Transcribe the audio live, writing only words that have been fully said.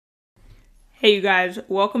Hey, you guys,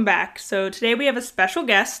 welcome back. So today we have a special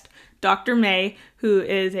guest, Dr. May, who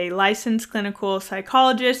is a licensed clinical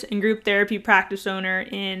psychologist and group therapy practice owner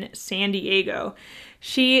in San Diego.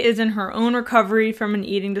 She is in her own recovery from an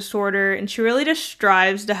eating disorder, and she really just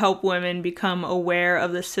strives to help women become aware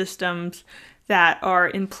of the systems that are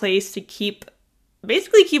in place to keep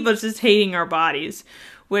us just hating our bodies,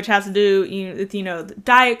 which has to do with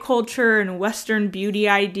diet culture and Western beauty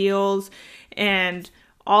ideals and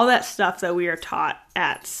all that stuff that we are taught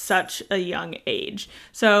at such a young age.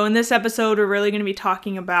 So in this episode, we're really going to be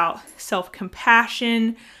talking about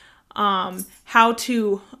self-compassion, how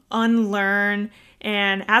to unlearn,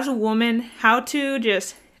 and as a woman, how to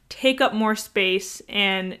just take up more space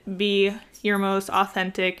and be your most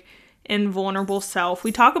authentic and vulnerable self.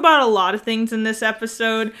 We talk about a lot of things in this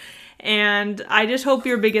episode, and I just hope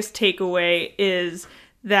your biggest takeaway is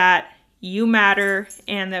that you matter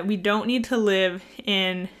and that we don't need to live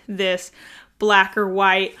in this black or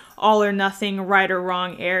white, all or nothing, right or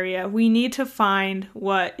wrong area. We need to find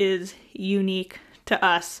what is unique to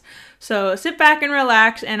us. So sit back and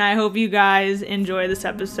relax, and I hope you guys enjoy this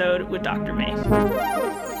episode with Dr. May.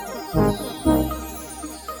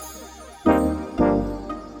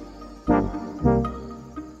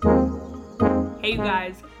 Hey you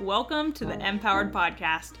guys, welcome to the Empowered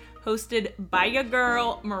Podcast, hosted by your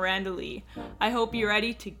girl, Miranda Lee. I hope you're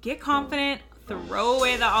ready to get confident, throw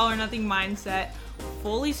away the all or nothing mindset,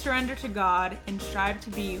 fully surrender to God, and strive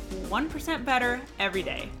to be 1% better every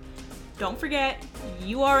day. Don't forget,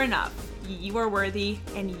 you are enough, you are worthy,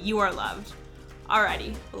 and you are loved.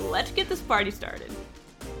 Alrighty, let's get this party started.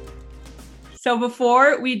 So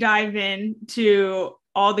before we dive into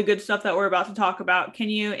all the good stuff that we're about to talk about, can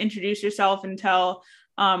you introduce yourself and tell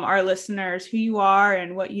our listeners who you are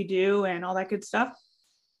and what you do and all that good stuff?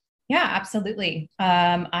 Yeah, absolutely.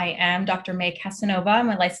 I am Dr. May Casanova.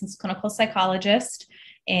 I'm a licensed clinical psychologist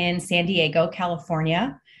in San Diego,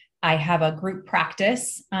 California. I have a group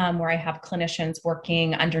practice where I have clinicians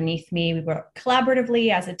working underneath me. We work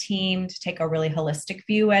collaboratively as a team to take a really holistic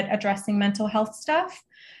view at addressing mental health stuff.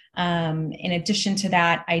 In addition to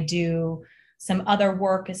that, I do some other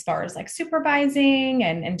work as far as like supervising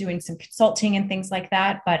and doing some consulting and things like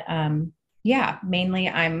that. But mainly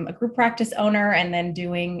I'm a group practice owner and then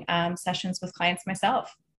doing sessions with clients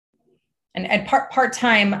myself. And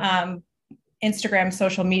part-time Instagram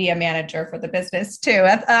social media manager for the business too.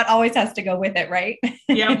 That always has to go with it, right?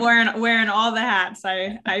 Yeah, wearing all the hats.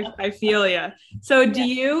 I feel you. So do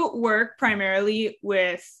you work primarily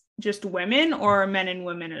with just women or men and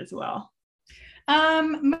women as well?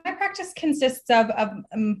 My practice consists of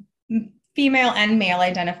female and male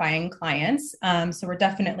identifying clients. So we're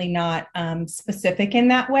definitely not specific in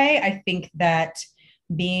that way. I think that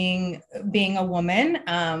being a woman,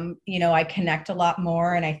 I connect a lot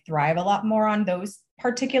more and I thrive a lot more on those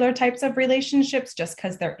particular types of relationships just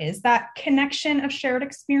because there is that connection of shared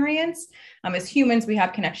experience. As humans, we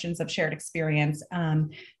have connections of shared experience.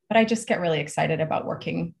 But I just get really excited about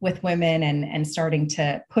working with women and starting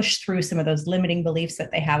to push through some of those limiting beliefs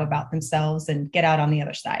that they have about themselves and get out on the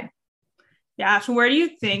other side. Yeah. So where do you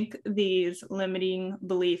think these limiting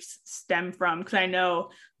beliefs stem from? Because I know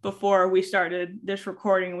before we started this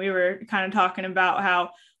recording, we were kind of talking about how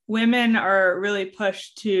women are really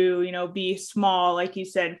pushed to, be small, like you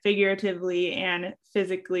said, figuratively and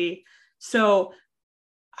physically. So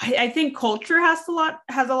I think culture has a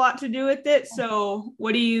lot to do with it. So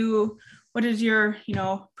what is your,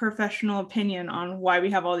 professional opinion on why we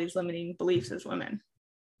have all these limiting beliefs as women?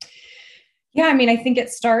 Yeah, I think it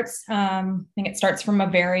starts from a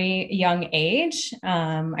very young age.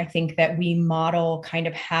 I think that we model kind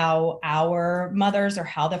of how our mothers or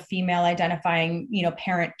how the female identifying,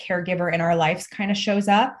 parent caregiver in our lives kind of shows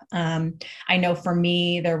up. I know for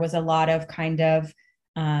me, there was a lot of kind of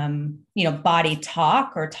body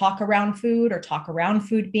talk or talk around food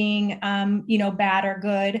being, bad or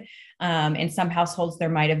good. In some households, there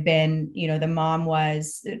might have been, the mom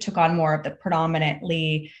took on more of the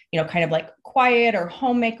predominantly, kind of like quiet or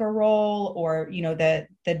homemaker role, or,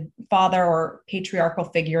 the father or patriarchal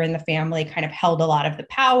figure in the family kind of held a lot of the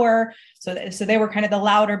power. So they were kind of the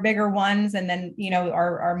louder, bigger ones. And then,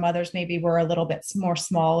 our mothers maybe were a little bit more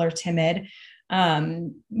small or timid.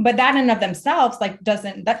 But that in and of themselves, they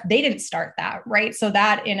didn't start that, right? So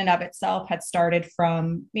that in and of itself had started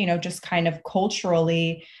from, just kind of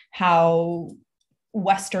culturally how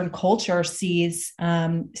Western culture sees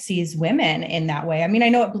women in that way. I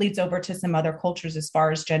know it bleeds over to some other cultures as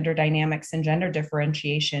far as gender dynamics and gender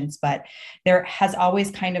differentiations, but there has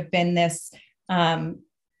always kind of been this,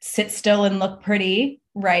 sit still and look pretty,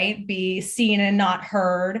 right? Be seen and not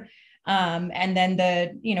heard. And then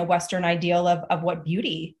the, Western ideal of what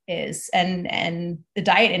beauty is, and the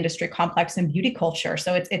diet industry complex and beauty culture.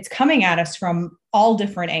 So it's coming at us from all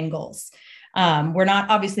different angles. We're not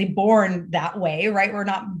obviously born that way, right? We're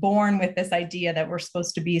not born with this idea that we're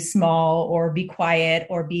supposed to be small or be quiet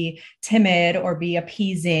or be timid or be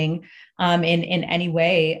appeasing in any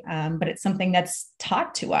way. But it's something that's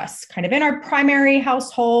taught to us kind of in our primary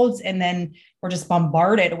households. And then we're just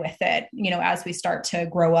bombarded with it, as we start to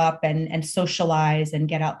grow up and socialize and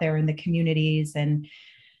get out there in the communities and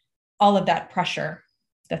all of that pressure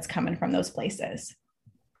that's coming from those places.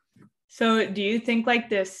 So do you think like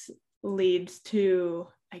this leads to,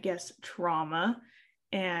 I guess, trauma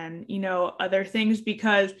and, other things?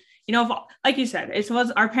 Because, like you said, it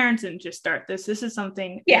was our parents didn't just start this. This is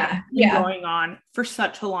something yeah going on for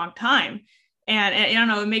such a long time. And I don't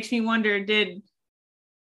know, it makes me wonder, did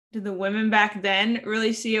the women back then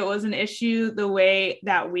really see it was an issue the way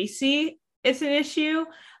that we see it's an issue?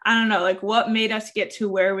 I don't know, like what made us get to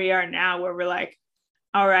where we are now, where we're like,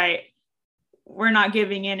 all right, we're not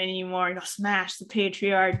giving in anymore, smash the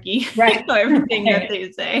patriarchy, right? Everything that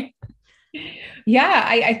they say. Yeah,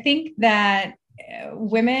 I think that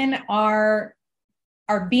women are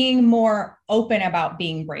being more open about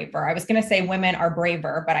being braver. I was going to say women are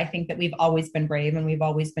braver, but I think that we've always been brave and we've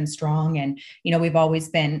always been strong, and we've always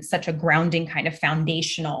been such a grounding kind of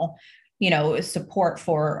foundational support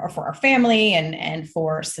for our family and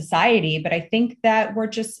for society. But I think that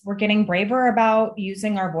we're getting braver about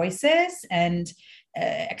using our voices and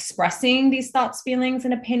expressing these thoughts, feelings,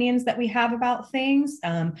 and opinions that we have about things,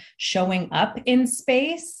 showing up in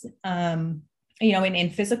space, in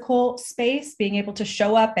physical space, being able to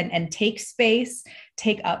show up and take space,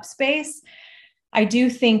 take up space. I do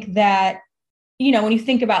think that, when you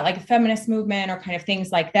think about like a feminist movement or kind of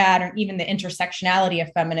things like that, or even the intersectionality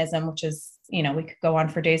of feminism, which is, we could go on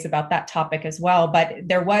for days about that topic as well. But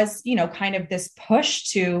there was, kind of this push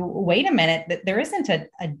to wait a minute, that there isn't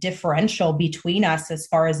a differential between us as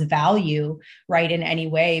far as value, right, in any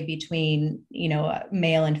way between,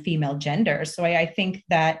 male and female genders. So I think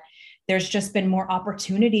that there's just been more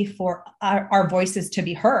opportunity for our voices to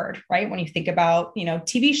be heard, right? When you think about,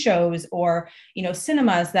 TV shows or,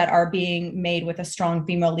 cinemas that are being made with a strong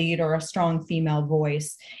female lead or a strong female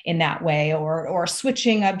voice in that way, or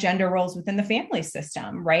switching of gender roles within the family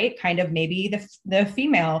system, right? Kind of maybe the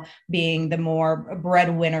female being the more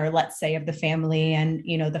breadwinner, let's say, of the family, and,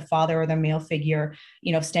 the father or the male figure,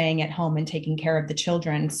 staying at home and taking care of the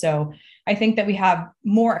children. So I think that we have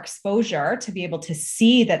more exposure to be able to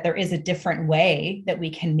see that there is a different way that we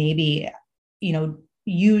can maybe,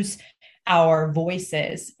 use our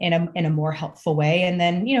voices in a more helpful way. And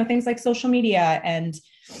then, things like social media and,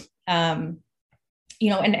 and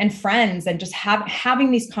friends, and just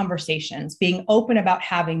having these conversations, being open about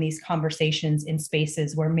having these conversations in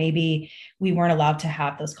spaces where maybe we weren't allowed to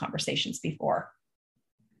have those conversations before.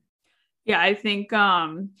 Yeah, I think,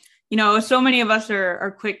 so many of us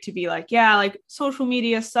are quick to be like, yeah, like social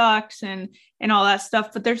media sucks and all that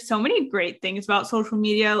stuff. But there's so many great things about social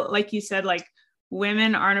media. Like you said, like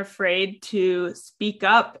women aren't afraid to speak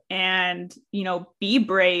up and, be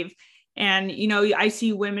brave. And, I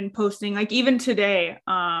see women posting, like even today,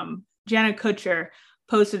 Jenna Kutcher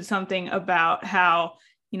posted something about how,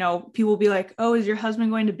 people will be like, oh, is your husband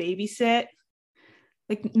going to babysit?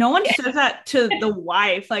 Like no one says that to the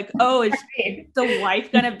wife, like, oh, is the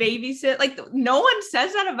wife gonna babysit? Like no one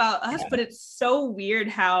says that about us, but it's so weird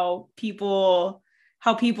how people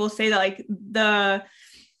say that, like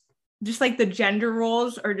the gender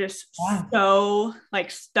roles are just so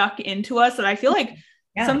like stuck into us that I feel like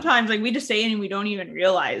sometimes like we just say it and we don't even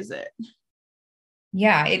realize it.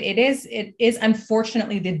 Yeah, it is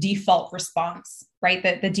unfortunately the default response, right?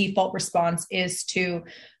 That the default response is to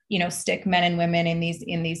stick men and women in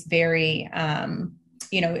these very,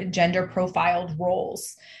 gender profiled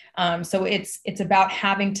roles. So it's about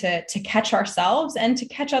having to catch ourselves and to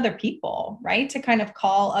catch other people, right? To kind of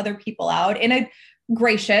call other people out in a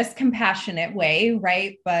gracious, compassionate way,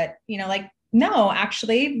 right? But, like, no,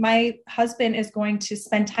 actually, my husband is going to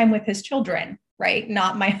spend time with his children, right?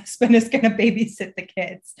 Not my husband is going to babysit the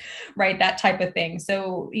kids, right? That type of thing.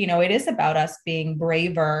 So, it is about us being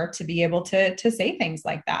braver to be able to say things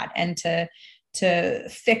like that and to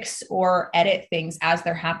fix or edit things as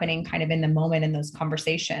they're happening kind of in the moment in those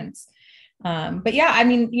conversations. But yeah, I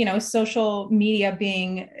mean, social media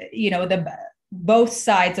being, the both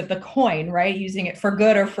sides of the coin, right? Using it for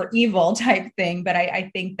good or for evil type thing. But I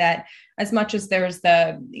think that as much as there's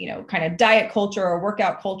the, kind of diet culture or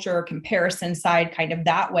workout culture or comparison side kind of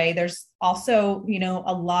that way, there's also,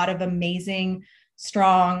 a lot of amazing,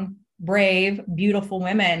 strong, brave, beautiful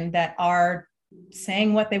women that are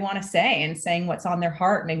saying what they want to say and saying what's on their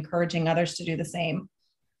heart and encouraging others to do the same.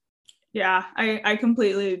 Yeah, I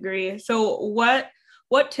completely agree. So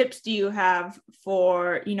what tips do you have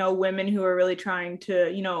for, women who are really trying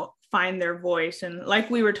to, find their voice? And like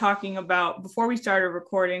we were talking about before we started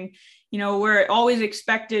recording, we're always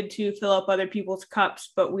expected to fill up other people's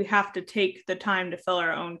cups, but we have to take the time to fill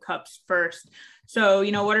our own cups first. So,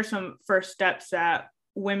 what are some first steps that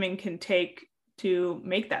women can take to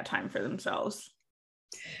make that time for themselves?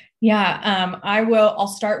 Yeah, I'll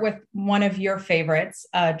start with one of your favorites,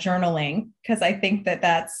 journaling, because I think that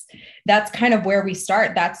that's kind of where we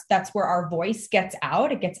start. That's where our voice gets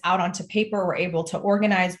out. It gets out onto paper. We're able to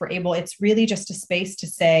organize. It's really just a space to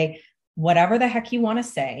say whatever the heck you want to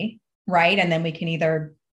say, right? And then we can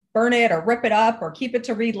either burn it or rip it up or keep it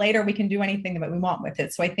to read later. We can do anything that we want with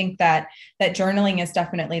it. So I think that journaling is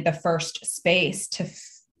definitely the first space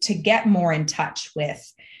to get more in touch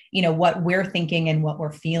with what we're thinking and what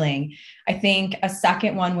we're feeling. I think a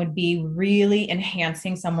second one would be really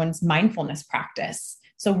enhancing someone's mindfulness practice.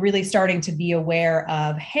 So really starting to be aware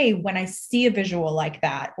of, hey, when I see a visual like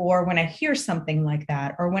that, or when I hear something like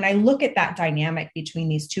that, or when I look at that dynamic between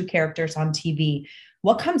these two characters on TV,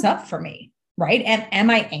 what comes up for me? Right? Am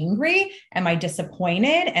I angry? Am I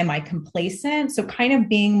disappointed? Am I complacent? So kind of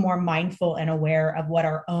being more mindful and aware of what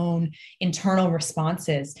our own internal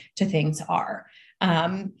responses to things are.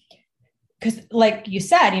 Because like you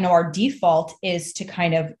said, our default is to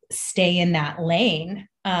kind of stay in that lane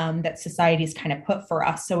that society's kind of put for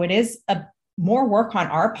us. So it is a more work on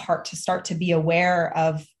our part to start to be aware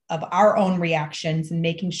of our own reactions and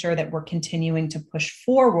making sure that we're continuing to push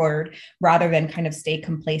forward rather than kind of stay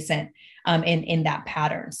complacent in that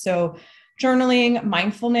pattern. So journaling,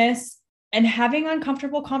 mindfulness, and having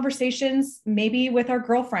uncomfortable conversations, maybe with our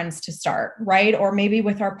girlfriends to start, right? Or maybe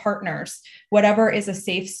with our partners, whatever is a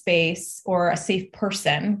safe space or a safe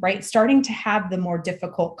person, right? Starting to have the more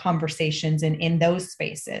difficult conversations in those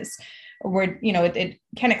spaces where, it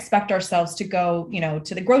can expect ourselves to go,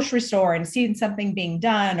 to the grocery store and see something being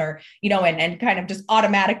done or, and kind of just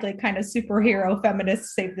automatically kind of superhero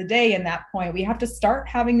feminists save the day in that point. We have to start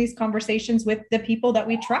having these conversations with the people that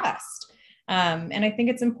we trust. And I think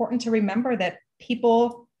it's important to remember that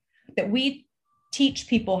we teach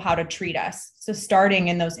people how to treat us. So starting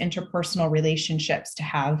in those interpersonal relationships to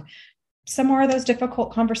have some more of those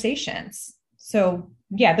difficult conversations. So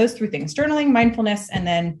yeah, those three things: journaling, mindfulness, and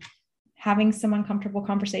then having some uncomfortable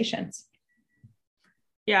conversations.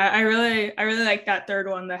 Yeah, I really like that third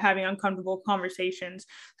one, the having uncomfortable conversations.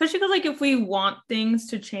 Especially because like if we want things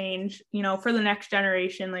to change, for the next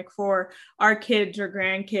generation, like for our kids or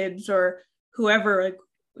grandkids or whoever, like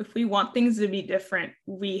if we want things to be different,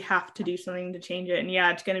 we have to do something to change it. And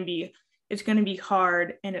yeah, it's gonna be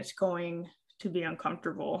hard and it's going to be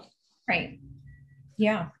uncomfortable. Right.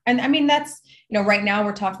 Yeah. And I mean, that's, right now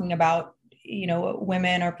we're talking about,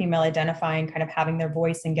 women or female identifying kind of having their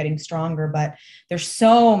voice and getting stronger, but there's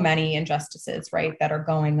so many injustices, right, that are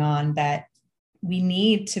going on that we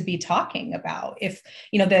need to be talking about. If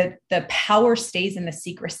the power stays in the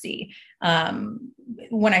secrecy.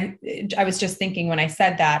 When I was just thinking when I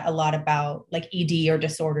said that a lot about like ED or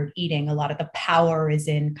disordered eating, a lot of the power is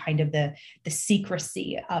in kind of the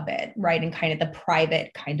secrecy of it, right, and kind of the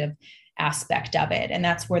private kind of aspect of it, and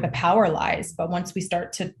that's where the power lies. But once we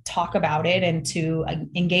start to talk about it and to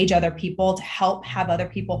engage other people, to help have other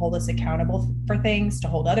people hold us accountable for things, to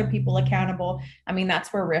hold other people accountable, I mean,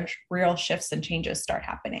 that's where real shifts and changes start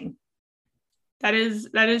happening. That is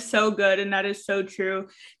so good, and that is so true.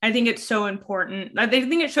 I think it's so important. I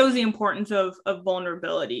think it shows the importance of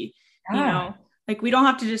vulnerability. Yeah. Like we don't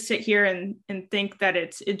have to just sit here and think that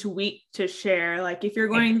it's weak to share. Like if you're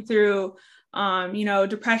going through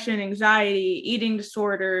depression, anxiety, eating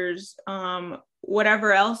disorders,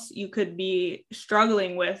 whatever else you could be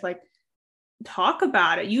struggling with, like talk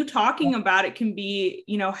about it. You talking about it can be,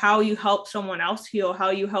 how you help someone else heal, how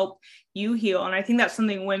you help you heal. And I think that's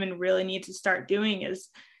something women really need to start doing is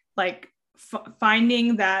like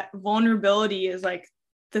finding that vulnerability is like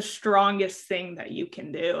the strongest thing that you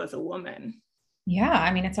can do as a woman. Yeah,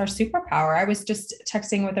 I mean, it's our superpower. I was just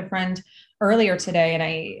texting with a friend earlier today, and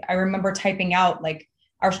I remember typing out like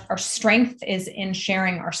our strength is in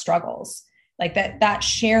sharing our struggles, like that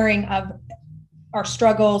sharing of our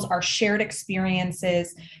struggles, our shared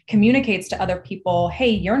experiences communicates to other people, hey,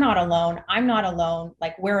 you're not alone. I'm not alone.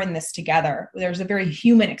 Like we're in this together. There's a very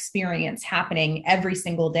human experience happening every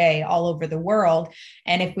single day all over the world.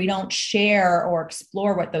 And if we don't share or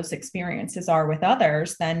explore what those experiences are with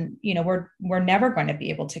others, then, we're never going to be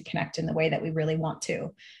able to connect in the way that we really want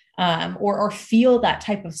to. or feel that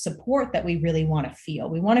type of support that we really want to feel.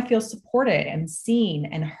 We want to feel supported and seen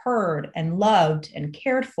and heard and loved and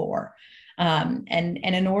cared for. And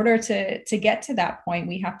in order to get to that point,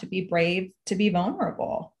 we have to be brave to be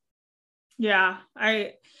vulnerable. Yeah,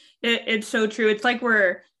 it's so true. It's like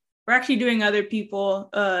we're actually doing other people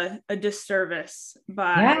a disservice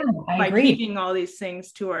Yeah, I by agree. keeping all these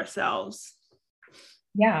things to ourselves.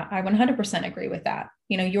 Yeah, I 100% agree with that.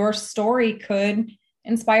 Your story could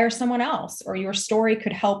inspire someone else, or your story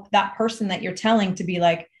could help that person that you're telling to be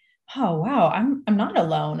like, oh wow, I'm not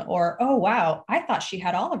alone, or oh wow, I thought she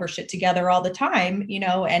had all of her shit together all the time,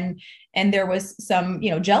 and there was some,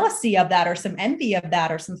 jealousy of that, or some envy of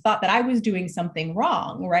that, or some thought that I was doing something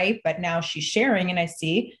wrong, right? But now she's sharing, and I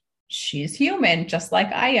see she's human, just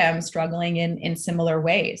like I am, struggling in similar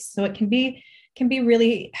ways. So it can be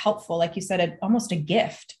really helpful, like you said, almost a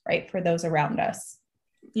gift, right, for those around us.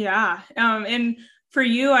 Yeah. And for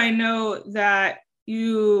you, I know that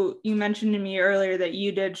you mentioned to me earlier that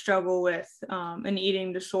you did struggle with an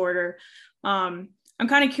eating disorder. I'm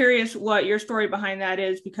kind of curious what your story behind that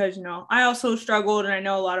is, because I also struggled, and I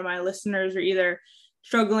know a lot of my listeners are either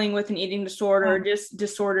struggling with an eating disorder or just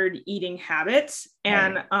disordered eating habits.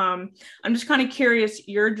 And Right. I'm just kind of curious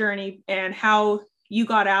your journey and how you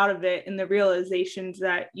got out of it, and the realizations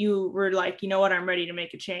that you were like, you know what, I'm ready to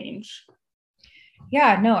make a change.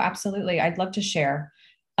 Yeah, no, absolutely. I'd love to share.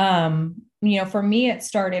 For me, it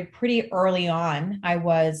started pretty early on. I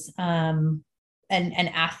was an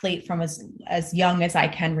athlete from as young as I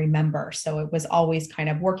can remember. So it was always kind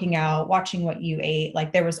of working out, watching what you ate.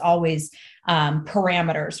 Like there was always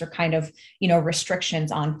parameters or kind of,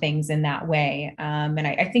 restrictions on things in that way. And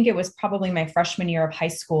I think it was probably my freshman year of high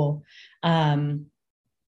school.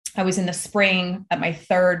 I was in the spring at my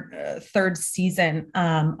third season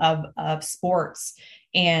of sports,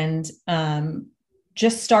 and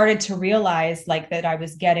just started to realize like that I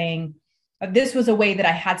was getting. This was a way that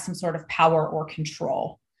I had some sort of power or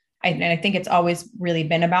control. And I think it's always really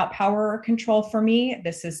been about power or control for me.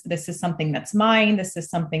 This is something that's mine. This is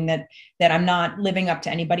something that I'm not living up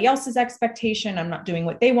to anybody else's expectation. I'm not doing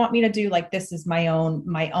what they want me to do. Like this is my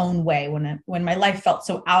own way. When my life felt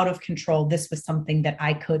so out of control, this was something that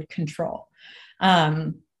I could control.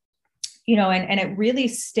 And it really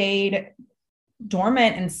stayed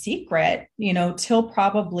dormant and secret, till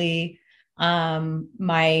probably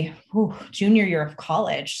my junior year of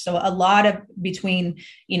college. So a lot of between,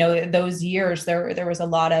 those years, there was a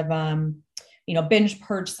lot of, binge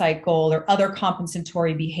purge cycle or other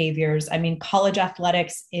compensatory behaviors. I mean, college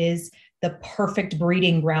athletics is the perfect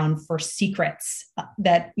breeding ground for secrets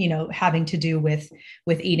that, having to do with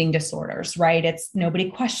eating disorders, right? It's nobody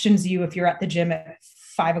questions you if you're at the gym at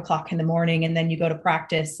 5 o'clock in the morning and then you go to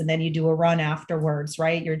practice and then you do a run afterwards,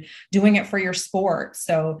 right? You're doing it for your sport.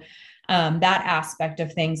 So that aspect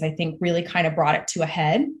of things, I think, really kind of brought it to a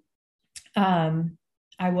head.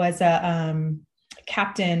 I was a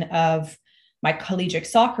captain of my collegiate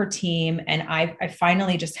soccer team, and I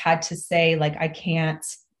finally just had to say, like, I can't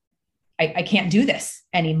do this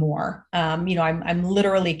anymore. I'm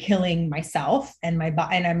literally killing myself and my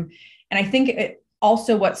body, and I think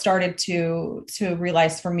also what started to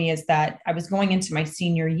realize for me is that I was going into my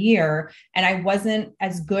senior year and I wasn't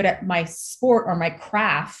as good at my sport or my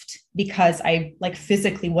craft because I like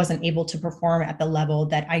physically wasn't able to perform at the level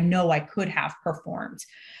that I know I could have performed.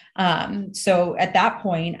 So at that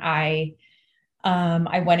point, I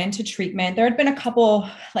went into treatment. There had been a couple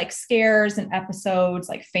like scares and episodes,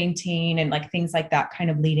 like fainting and like things like that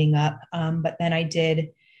kind of leading up. But then I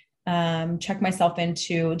did check myself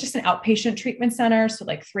into just an outpatient treatment center. So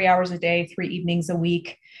like 3 hours a day, 3 evenings a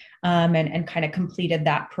week, and kind of completed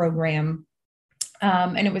that program.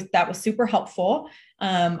 And that was super helpful.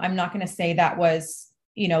 I'm not going to say that was,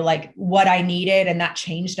 like what I needed and that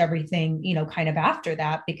changed everything, kind of after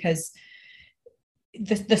that, because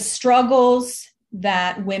the struggles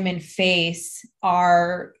that women face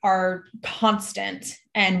are constant.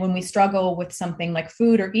 And when we struggle with something like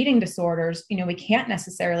food or eating disorders, we can't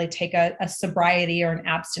necessarily take a sobriety or an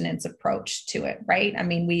abstinence approach to it, right? I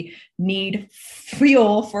mean, we need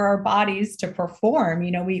fuel for our bodies to perform.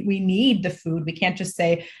 We need the food. We can't just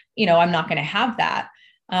say, I'm not going to have that.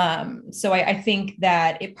 So I think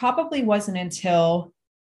that it probably wasn't until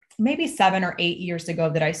maybe 7 or 8 years ago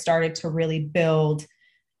that I started to really build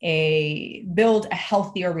a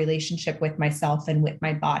healthier relationship with myself and with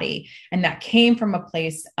my body. And that came from a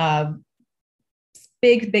place of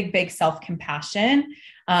big self-compassion,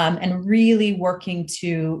 and really working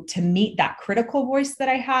to meet that critical voice that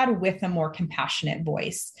I had with a more compassionate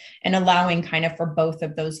voice, and allowing kind of for both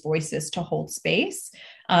of those voices to hold space.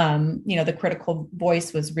 The critical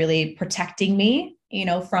voice was really protecting me,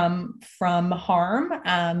 from harm.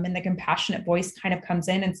 And the compassionate voice kind of comes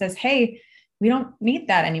in and says, hey, we don't need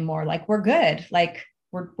that anymore. Like, we're good. Like,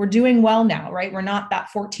 we're doing well now, right? We're not that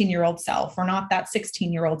 14-year-old self. We're not that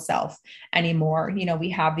 16-year-old self anymore. We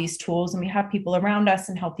have these tools and we have people around us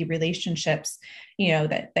and healthy relationships,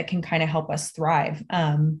 that can kind of help us thrive.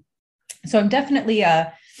 So I'm definitely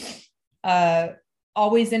a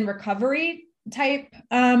always in recovery type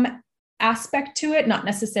aspect to it, not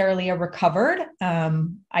necessarily a recovered.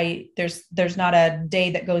 There's not a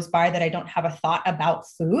day that goes by that I don't have a thought about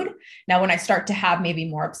food. Now, when I start to have maybe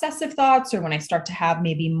more obsessive thoughts, or when I start to have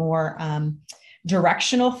maybe more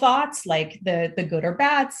directional thoughts, like the good or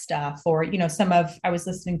bad stuff, or I was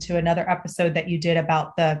listening to another episode that you did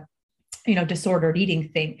about the disordered eating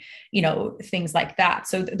thing, things like that.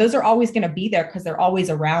 So those are always going to be there because they're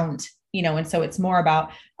always around, and so it's more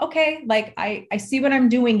about, okay, like I see what I'm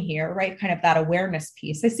doing here, right? Kind of that awareness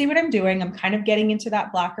piece. I see what I'm doing. I'm kind of getting into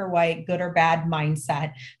that black or white, good or bad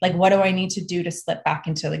mindset. Like, what do I need to do to slip back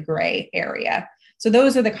into the gray area? So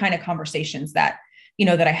those are the kind of conversations that,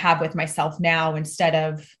 that I have with myself now, instead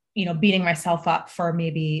of, beating myself up for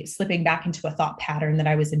maybe slipping back into a thought pattern that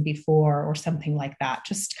I was in before or something like that.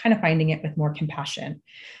 Just kind of finding it with more compassion.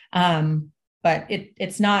 But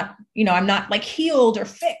it's not, I'm not like healed or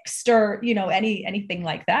fixed or, anything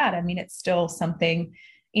like that. I mean, it's still something,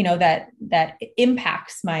 that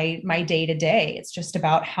impacts my day to day. It's just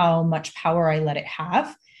about how much power I let it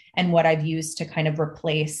have and what I've used to kind of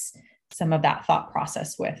replace some of that thought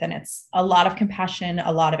process with. And it's a lot of compassion,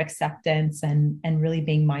 a lot of acceptance, and really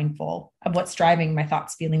being mindful of what's driving my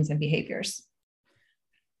thoughts, feelings, and behaviors.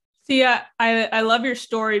 See, I love your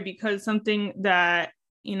story, because something that,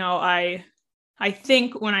 I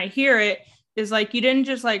think when I hear it is like, you didn't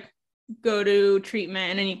just like go to treatment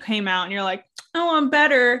and then you came out and you're like, oh, I'm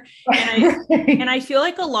better. And I feel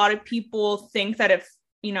like a lot of people think that if,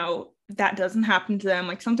 that doesn't happen to them,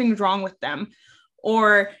 like something's wrong with them.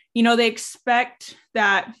 Or, they expect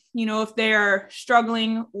that, if they are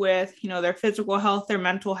struggling with, their physical health, their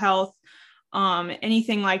mental health,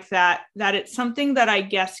 anything like that, that it's something that I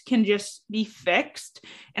guess can just be fixed.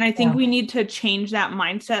 And I think we need to change that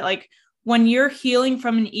mindset. Like, when you're healing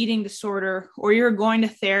from an eating disorder, or you're going to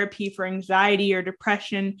therapy for anxiety or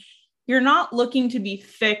depression, you're not looking to be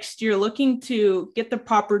fixed. You're looking to get the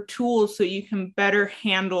proper tools so you can better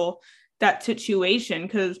handle that situation.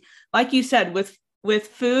 Because like you said, with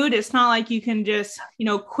food, it's not like you can just,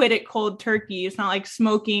 quit it cold turkey. It's not like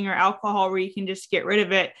smoking or alcohol where you can just get rid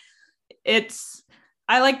of it.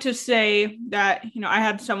 I like to say that, I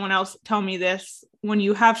had someone else tell me this: when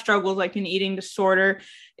you have struggles like an eating disorder,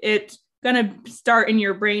 it's going to start in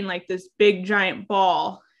your brain like this big giant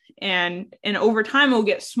ball. And over time it will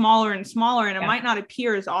get smaller and smaller, and it might not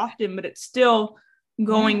appear as often, but it's still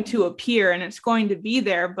going to appear and it's going to be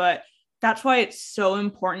there. But that's why it's so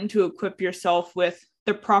important to equip yourself with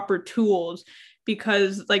the proper tools,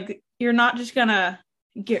 because like, you're not just going to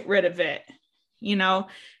get rid of it.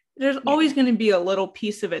 There's always going to be a little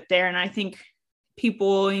piece of it there. And I think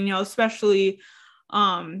people, especially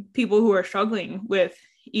people who are struggling with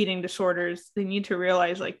eating disorders, they need to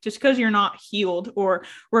realize, like, just because you're not healed or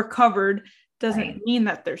recovered doesn't mean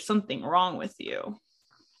that there's something wrong with you.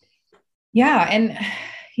 Yeah. And,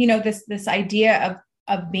 this idea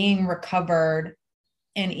of being recovered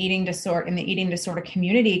in the eating disorder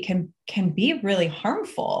community can be really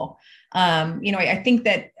harmful. I think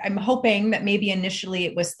that I'm hoping that maybe initially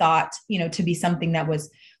it was thought, to be something that was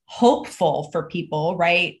hopeful for people,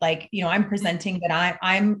 right? Like, I'm presenting that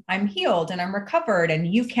I'm healed and I'm recovered,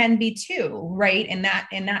 and you can be too, right? In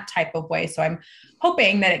that type of way. So I'm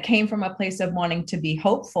hoping that it came from a place of wanting to be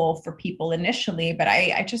hopeful for people initially, but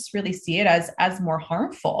I just really see it as more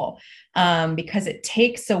harmful, because it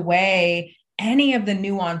takes away any of the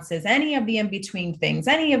nuances, any of the in-between things,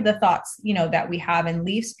 any of the thoughts, that we have, and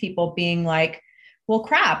leaves people being like, well,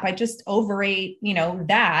 crap, I just overate,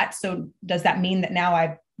 that. So does that mean that now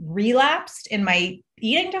I've relapsed in my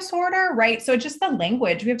eating disorder? Right. So just the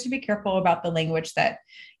language, we have to be careful about the language that,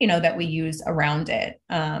 that we use around it.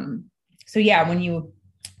 So yeah, when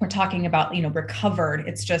we're talking about, recovered,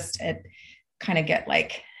 it's just, it kind of get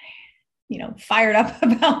like, fired up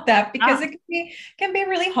about that, because it can be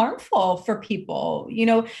really harmful for people.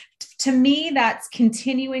 To me, that's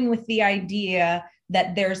continuing with the idea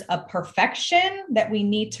that there's a perfection that we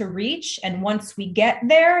need to reach. And once we get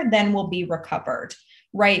there, then we'll be recovered.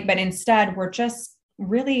 Right. But instead, we're just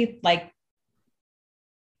really like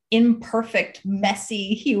imperfect,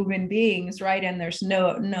 messy human beings, right? And there's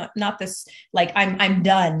not this like I'm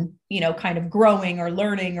done, kind of growing or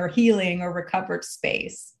learning or healing or recovered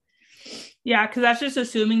space. Yeah, because that's just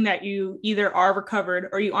assuming that you either are recovered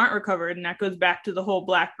or you aren't recovered, and that goes back to the whole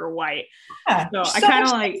black or white. Yeah, So there's I so kind of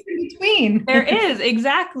much like in between. there is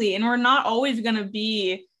exactly, and we're not always gonna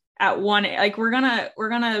be at one. Like we're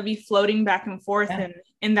gonna be floating back and forth, Yeah.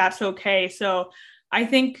 and that's okay. So I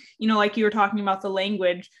think like you were talking about the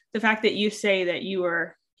language, the fact that you say that you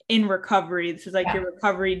are in recovery, this is like Yeah. your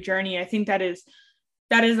recovery journey. I think that is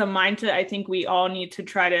a mindset I think we all need to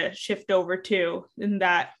try to shift over to, and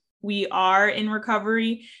that we are in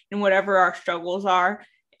recovery and whatever our struggles are.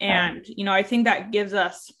 Yeah. And, I think that gives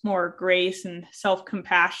us more grace and self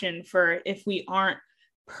compassion for if we aren't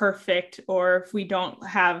perfect or if we don't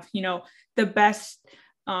have, the best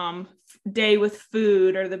day with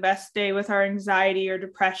food or the best day with our anxiety or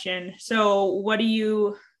depression. So,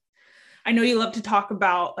 I know you love to talk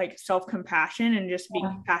about like self-compassion and just being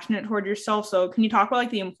compassionate toward yourself. So can you talk about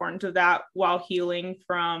like the importance of that while healing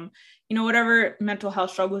from, whatever mental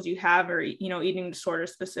health struggles you have or, eating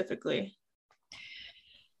disorders specifically?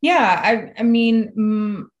 Yeah. I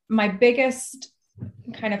mean, my biggest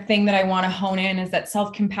kind of thing that I want to hone in is that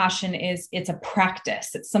self-compassion it's a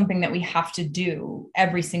practice. It's something that we have to do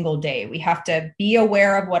every single day. We have to be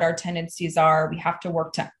aware of what our tendencies are. We have to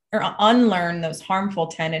work to or unlearn those harmful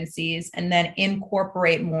tendencies and then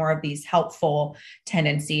incorporate more of these helpful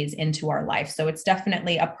tendencies into our life. So it's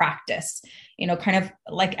definitely a practice, kind of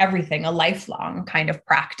like everything, a lifelong kind of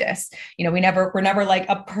practice. We're never like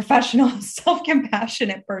a professional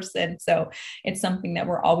self-compassionate person. So it's something that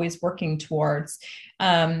we're always working towards.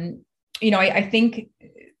 I think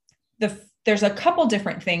there's a couple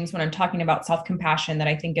different things when I'm talking about self-compassion that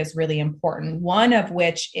I think is really important. One of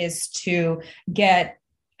which is to get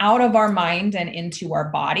out of our mind and into our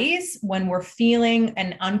bodies when we're feeling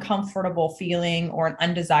an uncomfortable feeling or an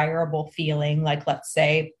undesirable feeling, like let's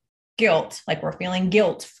say guilt, like we're feeling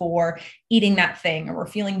guilt for eating that thing, or we're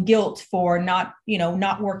feeling guilt for not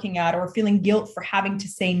working out, or we're feeling guilt for having to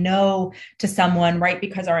say no to someone, right?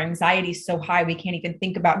 Because our anxiety is so high, we can't even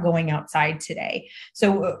think about going outside today.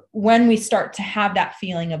 So when we start to have that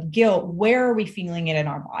feeling of guilt, where are we feeling it in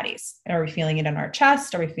our bodies? Are we feeling it in our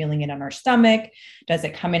chest? Are we feeling it in our stomach? Does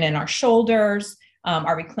it come in our shoulders?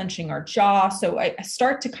 Are we clenching our jaw? So I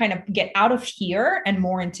start to kind of get out of here and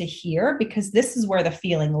more into here, because this is where the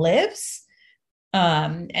feeling lives.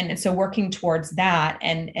 And so working towards that,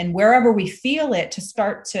 and wherever we feel it, to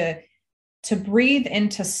start to breathe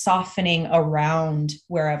into softening around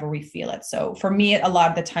wherever we feel it. So for me, a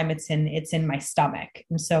lot of the time it's in my stomach.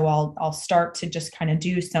 And so I'll start to just kind of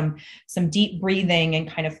do some deep breathing and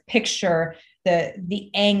kind of picture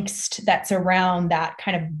the angst that's around that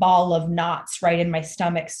kind of ball of knots right in my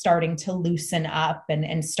stomach starting to loosen up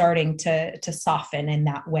and starting to soften in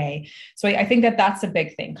that way. So I think that's a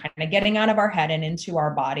big thing, kind of getting out of our head and into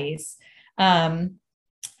our bodies. I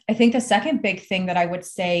think the second big thing that I would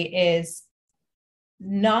say is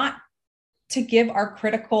not to give our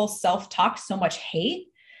critical self-talk so much hate.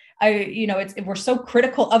 We're so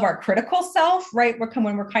critical of our critical self, right?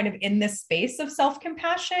 When we're kind of in this space of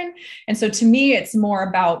self-compassion. And so to me, it's more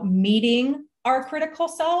about meeting our critical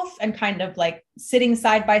self and kind of like sitting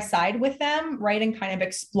side by side with them, right? And kind of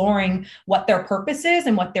exploring what their purpose is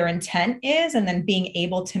and what their intent is, and then being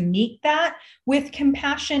able to meet that with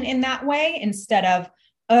compassion in that way, instead of,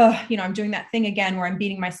 I'm doing that thing again where I'm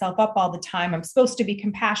beating myself up all the time. I'm supposed to be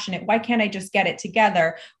compassionate. Why can't I just get it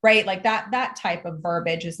together? Right? Like that type of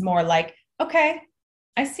verbiage is more like, okay,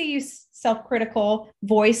 I see you, self-critical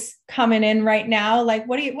voice coming in right now. Like,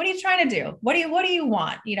 what are you trying to do? What do you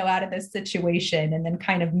want, out of this situation? And then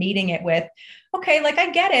kind of meeting it with, okay, like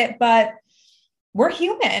I get it, but we're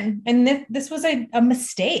human, and this was a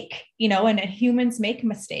mistake, and humans make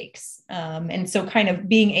mistakes. And so kind of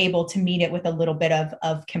being able to meet it with a little bit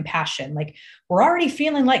of compassion, like we're already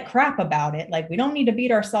feeling like crap about it. Like we don't need to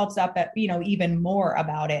beat ourselves up at, even more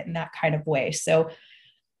about it in that kind of way. So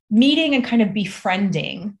meeting and kind of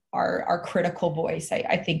befriending our critical voice,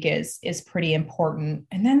 I think is pretty important.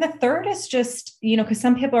 And then the third is just, because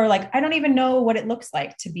some people are like, I don't even know what it looks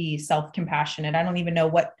like to be self-compassionate. I don't even know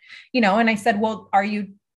what, and I said, well, are you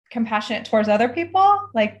compassionate towards other people?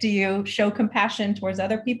 Like, do you show compassion towards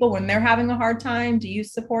other people when they're having a hard time? Do you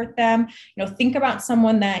support them? Think about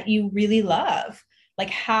someone that you really love. like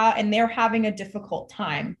how, and they're having a difficult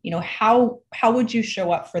time, how would you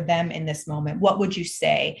show up for them in this moment? What would you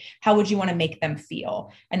say? How would you want to make them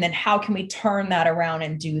feel? And then how can we turn that around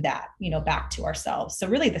and do that, back to ourselves? So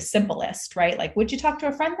really the simplest, right? Like, would you talk to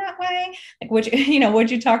a friend that way? Like, would you, would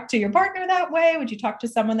you talk to your partner that way? Would you talk to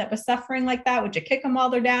someone that was suffering like that? Would you kick them while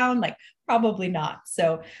they're down? Like, probably not.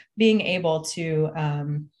 So being able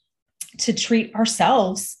to treat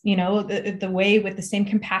ourselves, the way with the same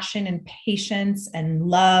compassion and patience and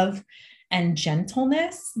love and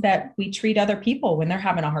gentleness that we treat other people when they're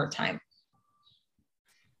having a hard time.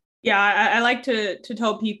 Yeah, I like to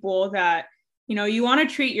tell people that, you want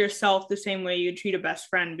to treat yourself the same way you treat a best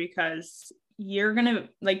friend, because you're going to,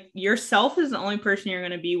 like, yourself is the only person you're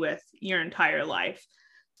going to be with your entire life.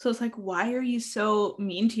 So it's like, why are you so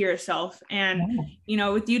mean to yourself? And,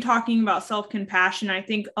 with you talking about self-compassion, I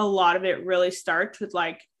think a lot of it really starts with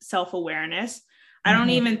like self-awareness. I don't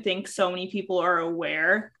even think so many people are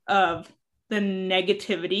aware of the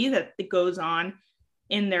negativity that goes on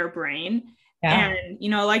in their brain. Yeah. And,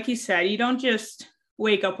 like you said, you don't just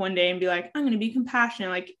wake up one day and be like, I'm going to be compassionate.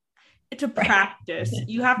 Like, it's a practice.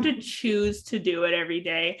 You have to choose to do it every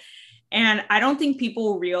day. And I don't think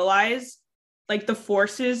people realize like the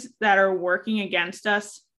forces that are working against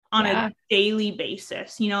us on a daily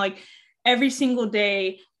basis. Like every single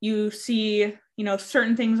day you see,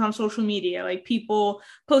 certain things on social media, like people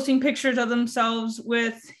posting pictures of themselves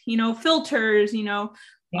with, filters,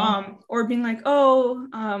 or being like, oh,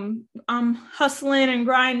 I'm hustling and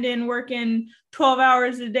grinding, working 12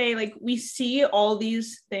 hours a day. Like we see all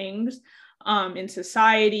these things in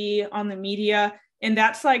society, on the media, and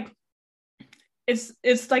that's like,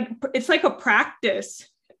 it's like a practice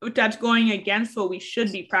that's going against what we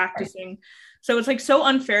should be practicing. So it's like so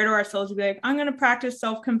unfair to ourselves to be like, I'm going to practice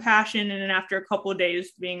self-compassion, and then after a couple of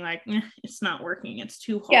days being like, it's not working, it's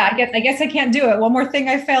too hard. Yeah, I guess I can't do it. One more thing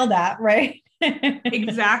I failed at, right?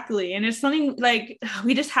 Exactly. And it's something like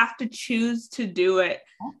we just have to choose to do it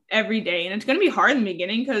every day, and it's going to be hard in the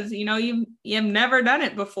beginning because you've never done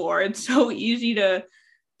it before. It's so easy to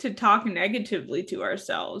talk negatively to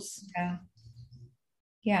ourselves.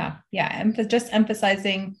 Yeah. Just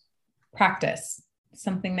emphasizing practice,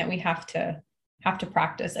 something that we have to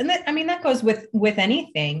practice. And that goes with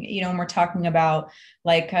anything, when we're talking about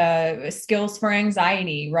like skills for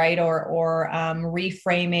anxiety, right? Or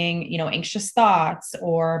reframing, anxious thoughts,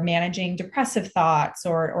 or managing depressive thoughts,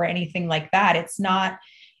 or anything like that. It's not,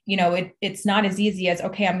 it's not as easy as,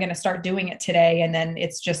 okay, I'm going to start doing it today, and then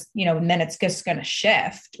it's just, and then it's just going to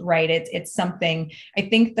shift, right? It's something, I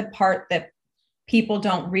think the part that people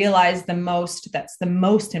don't realize that's the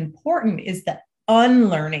most important is the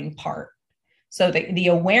unlearning part. So the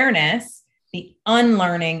awareness, the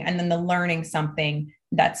unlearning, and then the learning something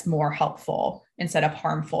that's more helpful instead of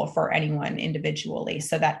harmful for anyone individually.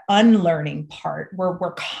 So that unlearning part,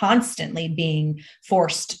 we're constantly being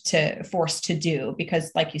forced to do,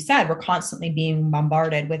 because like you said, we're constantly being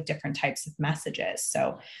bombarded with different types of messages.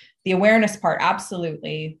 So the awareness part,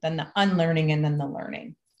 absolutely, then the unlearning, and then the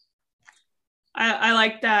learning. I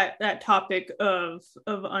like that topic of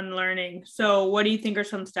unlearning. So what do you think are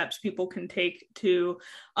some steps people can take to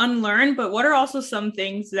unlearn? But what are also some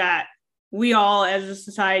things that we all as a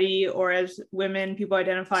society, or as women, people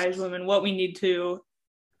identify as women, what we need to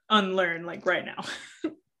unlearn like right now?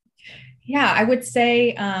 Yeah, I would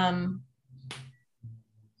say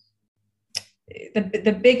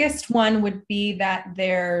the biggest one would be that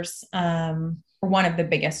there's one of the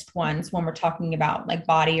biggest ones when we're talking about like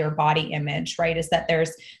body or body image, right, is that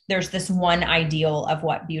there's this one ideal of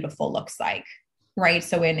what beautiful looks like, right?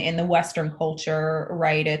 So in the Western culture,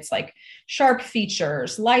 right, it's like sharp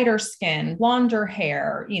features, lighter skin, blonder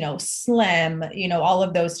hair, slim, all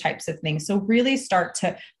of those types of things. So really start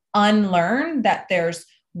to unlearn that there's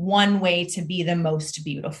one way to be the most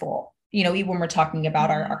beautiful. Even when we're talking about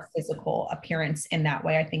our physical appearance in that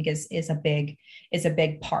way, I think is a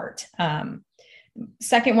big part.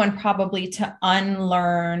 Second one, probably to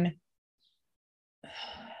unlearn,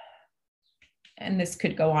 and this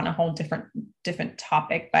could go on a whole different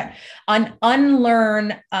topic, but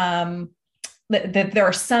unlearn that there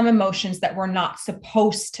are some emotions that we're not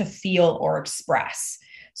supposed to feel or express.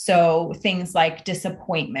 So things like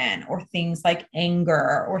disappointment, or things like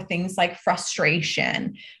anger, or things like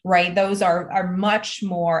frustration, right? Those are much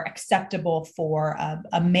more acceptable for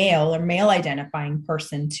a male or male identifying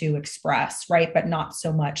person to express, right? But not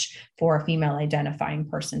so much for a female identifying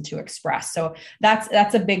person to express. So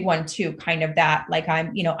that's a big one too, kind of that, like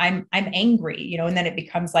I'm angry, and then it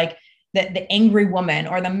becomes like the angry woman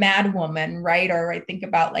or the mad woman, right? Or I think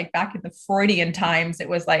about like back in the Freudian times, it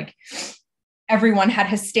was like, everyone had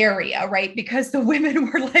hysteria, right? Because the women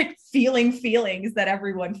were like feeling feelings that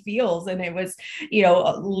everyone feels. And it was,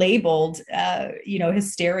 labeled,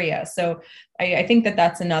 hysteria. So I think that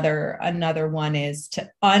that's another one, is to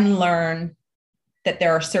unlearn that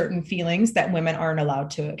there are certain feelings that women aren't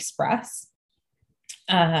allowed to express.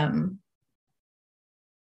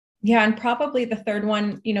 Yeah, and probably the third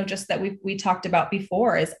one, just that we talked about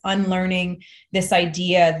before, is unlearning this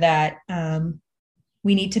idea that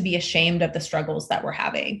we need to be ashamed of the struggles that we're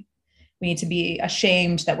having. We need to be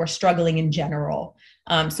ashamed that we're struggling in general.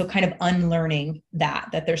 So kind of unlearning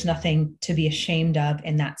that there's nothing to be ashamed of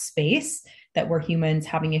in that space, that we're humans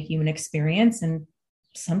having a human experience. And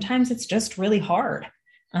sometimes it's just really hard.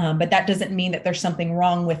 But that doesn't mean that there's something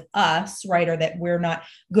wrong with us, right? Or that we're not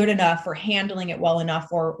good enough or handling it well enough,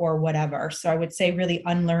 or whatever. So I would say really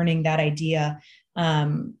unlearning that idea,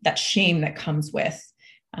 that shame that comes with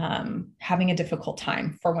having a difficult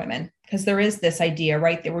time for women. Because there is this idea,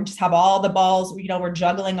 right, that we just have all the balls, we're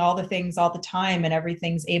juggling all the things all the time, and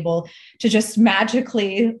everything's able to just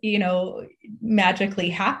magically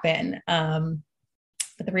happen.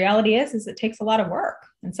 But the reality is it takes a lot of work,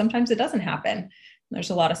 and sometimes it doesn't happen. There's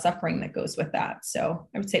a lot of suffering that goes with that. So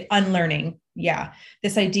I would say unlearning,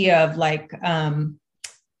 this idea of like,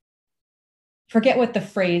 forget what the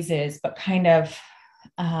phrase is, but kind of,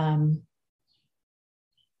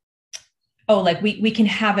 like we can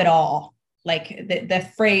have it all. Like the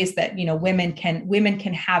phrase that, women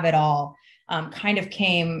can have it all, kind of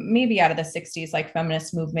came maybe out of the 60s, like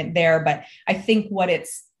feminist movement there. But I think what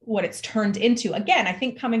it's turned into, again, I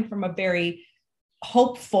think coming from a very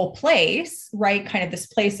hopeful place, right? Kind of this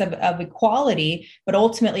place of equality. But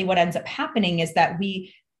ultimately what ends up happening is that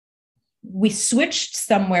we switched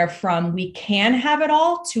somewhere from we can have it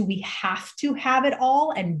all to we have to have it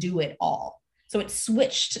all and do it all. So it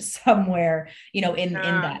switched somewhere, in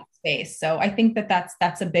that space. So I think that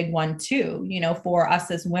that's a big one too, for us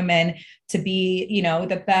as women to be,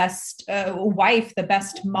 the best wife, the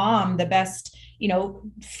best mom, the best,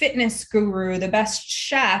 fitness guru, the best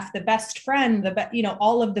chef, the best friend,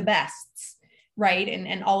 all of the bests, right?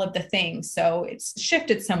 And all of the things. So it's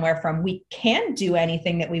shifted somewhere from we can do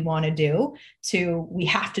anything that we want to do to we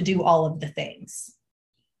have to do all of the things.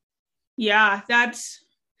 Yeah, that's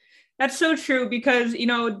so true, because,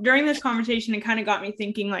 during this conversation, it kind of got me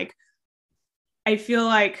thinking, like, I feel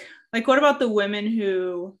like what about the women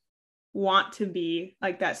who want to be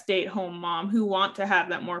like that stay-at-home mom, who want to have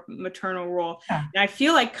that more maternal role? Yeah. And I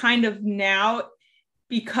feel like kind of now,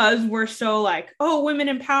 because we're so like, oh, women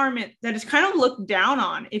empowerment, that is kind of looked down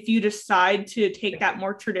on if you decide to take that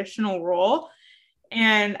more traditional role.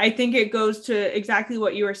 And I think it goes to exactly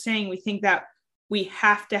what you were saying. We think that we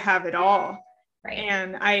have to have it all. Right.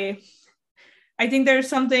 And I think there's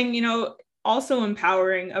something, also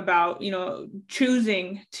empowering about,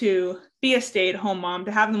 choosing to be a stay-at-home mom,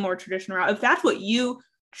 to have the more traditional route, if that's what you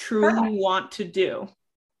truly want to do.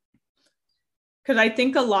 Because I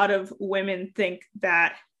think a lot of women think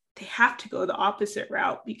that they have to go the opposite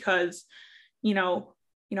route because,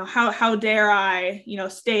 how dare I,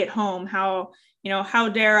 stay at home? How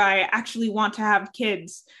dare I actually want to have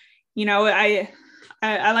kids?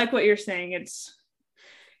 I like what you're saying.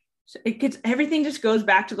 It gets, everything just goes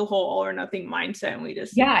back to the whole all or nothing mindset, and we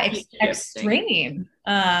just extreme.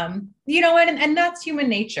 And that's human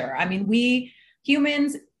nature. I mean,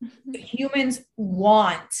 humans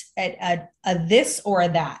want a this or a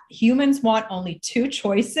that. Humans want only two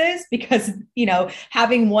choices because,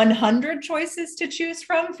 having 100 choices to choose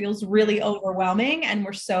from feels really overwhelming. And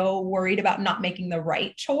we're so worried about not making the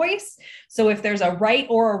right choice. So if there's a right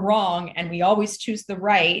or a wrong and we always choose the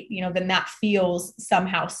right, then that feels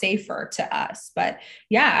somehow safer to us. But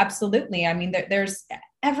yeah, absolutely. I mean, there's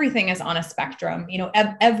everything is on a spectrum,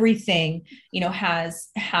 everything, has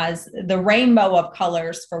the rainbow of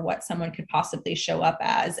colors for what someone could possibly show up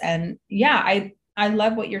as. And yeah, I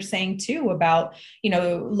love what you're saying too about,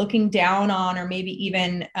 looking down on, or maybe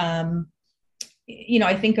even,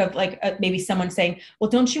 I think of like maybe someone saying,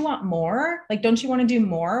 well, don't you want more? Like, don't you want to do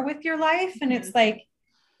more with your life? And it's like,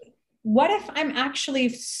 what if I'm actually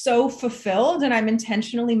so fulfilled and I'm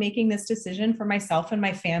intentionally making this decision for myself and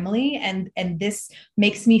my family, and this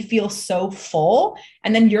makes me feel so full,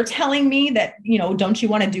 and then you're telling me that, don't you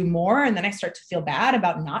want to do more? And then I start to feel bad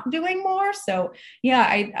about not doing more. So yeah,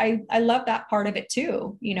 I love that part of it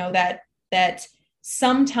too, that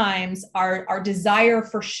sometimes our desire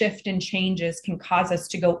for shift and changes can cause us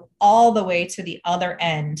to go all the way to the other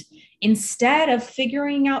end, instead of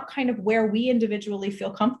figuring out kind of where we individually feel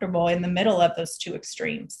comfortable in the middle of those two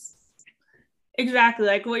extremes. Exactly.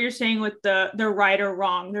 Like what you're saying with the right or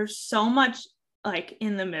wrong. There's so much like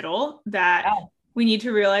in the middle, that Oh, we need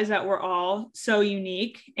to realize that we're all so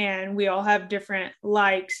unique and we all have different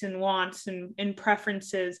likes and wants and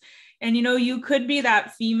preferences. And, you could be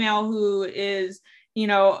that female who is,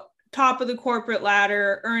 top of the corporate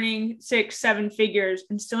ladder, earning 6, 7 figures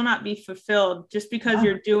and still not be fulfilled just because yeah.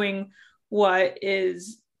 you're doing what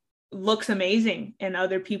looks amazing in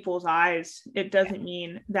other people's eyes. It doesn't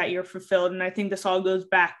mean that you're fulfilled. And I think this all goes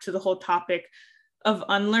back to the whole topic of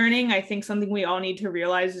unlearning. I think something we all need to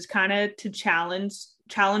realize is kind of to challenge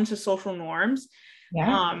the social norms.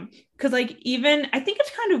 Yeah. Because like, even I think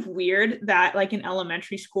it's kind of weird that like in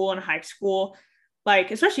elementary school and high school,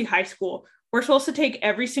 like especially high school, we're supposed to take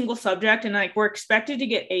every single subject and like we're expected to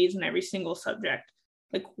get A's in every single subject.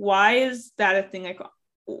 Like, why is that a thing? Like,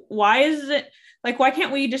 why is it like, why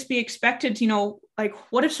can't we just be expected to, like,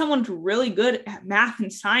 what if someone's really good at math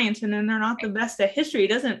and science and then they're not the best at history? It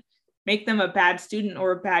doesn't make them a bad student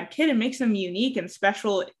or a bad kid. It makes them unique and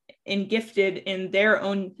special and gifted in their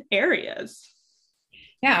own areas.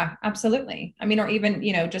 Yeah, absolutely. I mean, or even,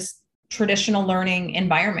 just traditional learning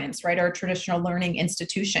environments, right? Or traditional learning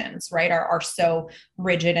institutions, right? Are so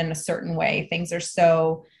rigid in a certain way. Things are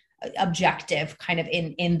so objective kind of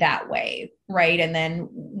in that way, right? And then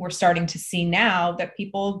we're starting to see now that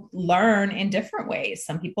people learn in different ways.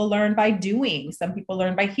 Some people learn by doing, some people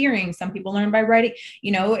learn by hearing, some people learn by writing,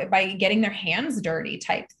 by getting their hands dirty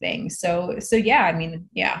type thing. So yeah,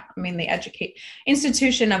 the educate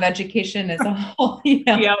institution of education as a whole,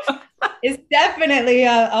 Yep. is definitely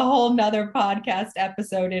a whole nother podcast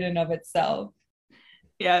episode in and of itself.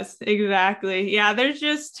 Yes, exactly. Yeah, there's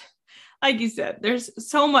just, like you said, there's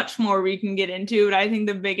so much more we can get into. But I think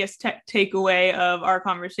the biggest takeaway of our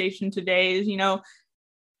conversation today is,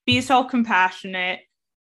 be self-compassionate,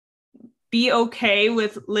 be okay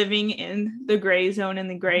with living in the gray zone, in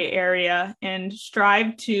the gray area, and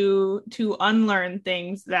strive to unlearn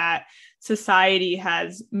things that society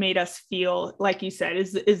has made us feel, like you said,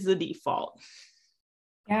 is the default.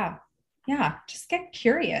 Yeah. Yeah. Just get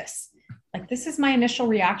curious. Like, this is my initial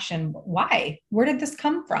reaction. Why? Where did this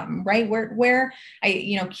come from? Right.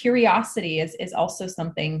 Curiosity is also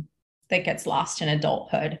something that gets lost in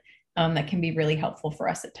adulthood, that can be really helpful for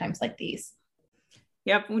us at times like these.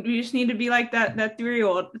 Yep. We just need to be like that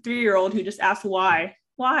 3-year-old who just asks why,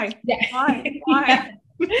 Yeah. why. Yeah.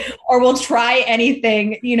 Or we'll try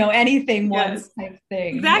anything, anything Yes. once type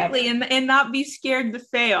thing. Exactly. Yep. And not be scared to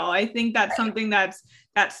fail. I think that's something that's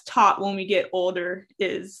taught when we get older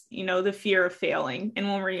is, the fear of failing. And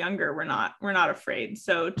when we're younger, we're not afraid.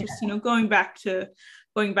 So just, going back to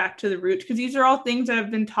the roots, because these are all things that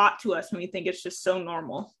have been taught to us and we think it's just so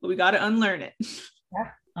normal, but we got to unlearn it. Yeah.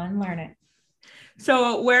 Unlearn it.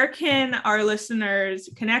 So where can our listeners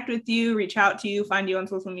connect with you, reach out to you, find you on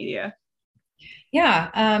social media?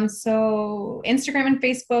 Yeah. So Instagram and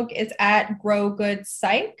Facebook is at Grow Good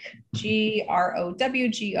Psych,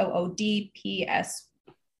 GrowGoodPsych.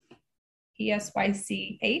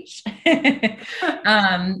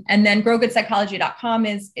 And then growgoodpsychology.com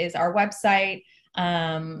is our website.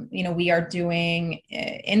 We are doing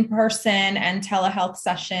in-person and telehealth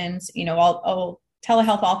sessions, all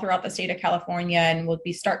telehealth all throughout the state of California, and we'll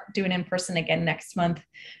be start doing in person again next month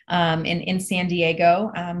in San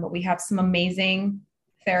Diego. But we have some amazing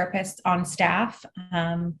therapists on staff,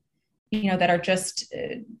 that are just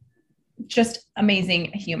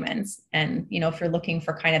amazing humans. And if you're looking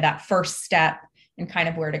for kind of that first step and kind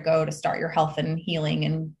of where to go to start your health and healing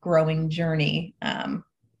and growing journey,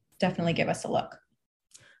 definitely give us a look.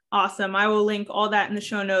 Awesome. I will link all that in the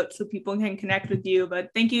show notes so people can connect with you. But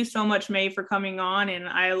thank you so much, May, for coming on. And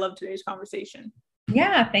I love today's conversation.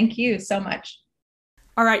 Yeah, thank you so much.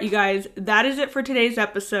 All right, you guys, that is it for today's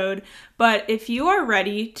episode. But if you are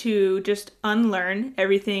ready to just unlearn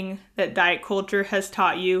everything that diet culture has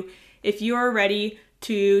taught you, if you are ready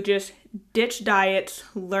to just ditch diets,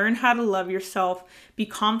 learn how to love yourself, be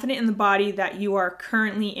confident in the body that you are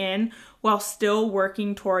currently in while still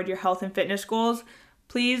working toward your health and fitness goals,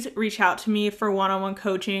 please reach out to me for one-on-one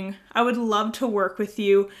coaching. I would love to work with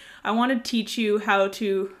you. I want to teach you how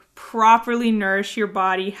to properly nourish your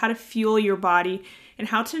body, how to fuel your body, and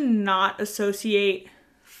how to not associate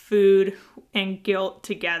food and guilt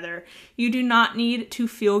together. You do not need to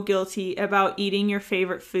feel guilty about eating your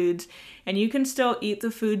favorite foods, and you can still eat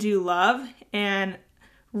the foods you love and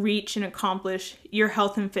reach and accomplish your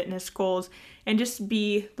health and fitness goals and just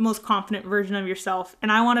be the most confident version of yourself.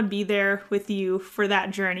 And I want to be there with you for that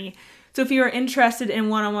journey. So if you are interested in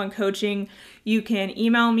one-on-one coaching, you can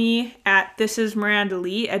email me at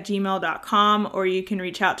thisismirandalee@gmail.com, or you can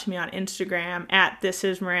reach out to me on Instagram at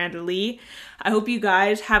thisismirandalee. I hope you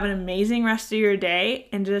guys have an amazing rest of your day,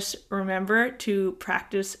 and just remember to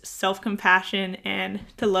practice self-compassion and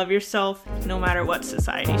to love yourself no matter what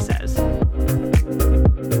society says.